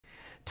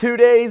2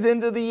 days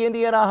into the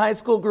Indiana High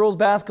School girls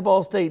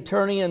basketball state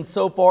tourney, and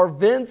so far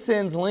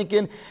Vincennes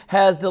Lincoln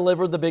has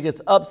delivered the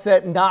biggest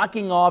upset,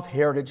 knocking off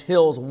Heritage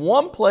Hills.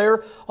 One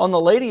player on the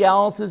Lady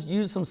Alice's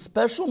used some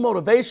special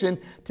motivation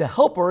to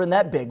help her in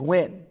that big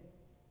win.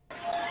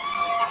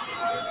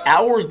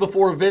 Hours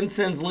before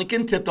Vincennes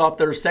Lincoln tipped off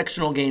their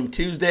sectional game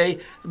Tuesday,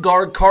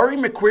 guard Kahre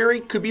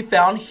McCrary could be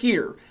found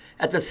here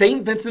at the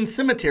St. Vincent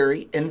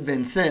Cemetery in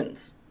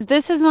Vincennes.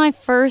 This is my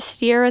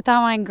first year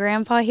without my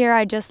grandpa here.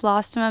 I just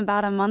lost him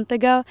about a month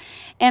ago,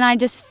 and I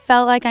just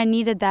felt like I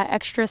needed that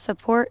extra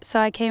support, so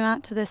I came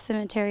out to the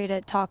cemetery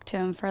to talk to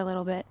him for a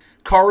little bit.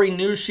 Kahre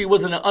knew she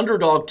was an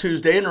underdog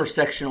Tuesday in her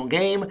sectional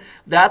game.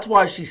 That's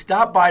why she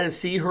stopped by to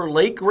see her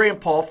late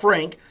grandpa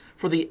Frank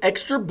for the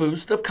extra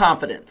boost of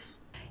confidence.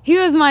 He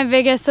was my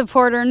biggest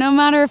supporter. No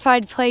matter if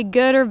I'd play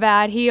good or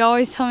bad, he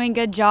always told me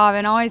good job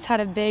and always had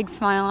a big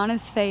smile on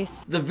his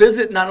face. The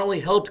visit not only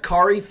helped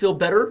Kahre feel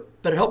better,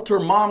 but it helped her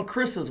mom,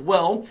 Chris, as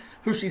well,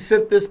 who she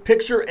sent this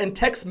picture and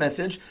text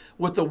message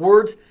with the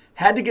words,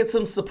 "Had to get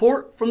some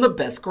support from the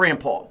best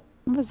grandpa."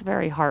 It was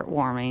very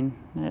heartwarming.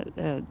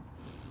 It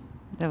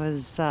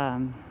was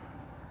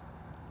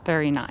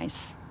very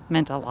nice.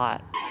 Meant a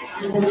lot.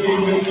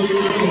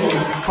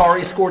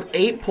 Kahre scored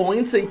 8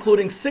 points,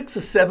 including 6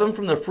 of 7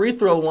 from the free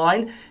throw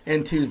line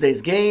in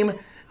Tuesday's game,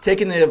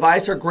 taking the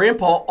advice her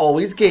grandpa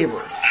always gave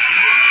her.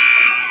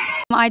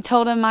 I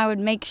told him I would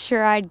make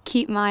sure I'd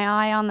keep my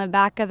eye on the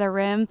back of the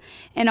rim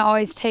and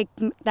always take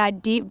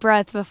that deep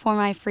breath before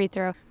my free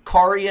throw.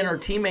 Kahre and her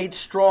teammates'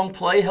 strong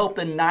play helped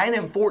the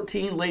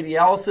 9-14 Lady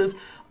Alice's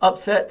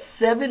upset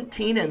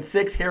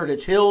 17-6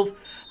 Heritage Hills.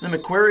 The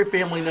McCrary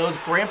family knows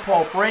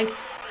Grandpa Frank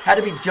had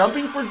to be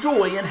jumping for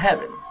joy in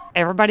heaven.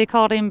 Everybody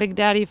called him Big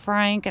Daddy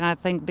Frank, and I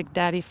think Big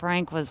Daddy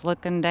Frank was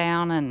looking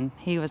down and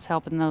he was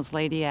helping those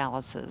Lady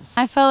Alice's.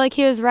 I felt like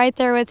he was right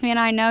there with me, and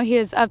I know he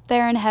was up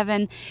there in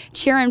heaven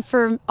cheering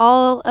for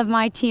all of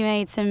my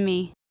teammates and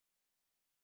me.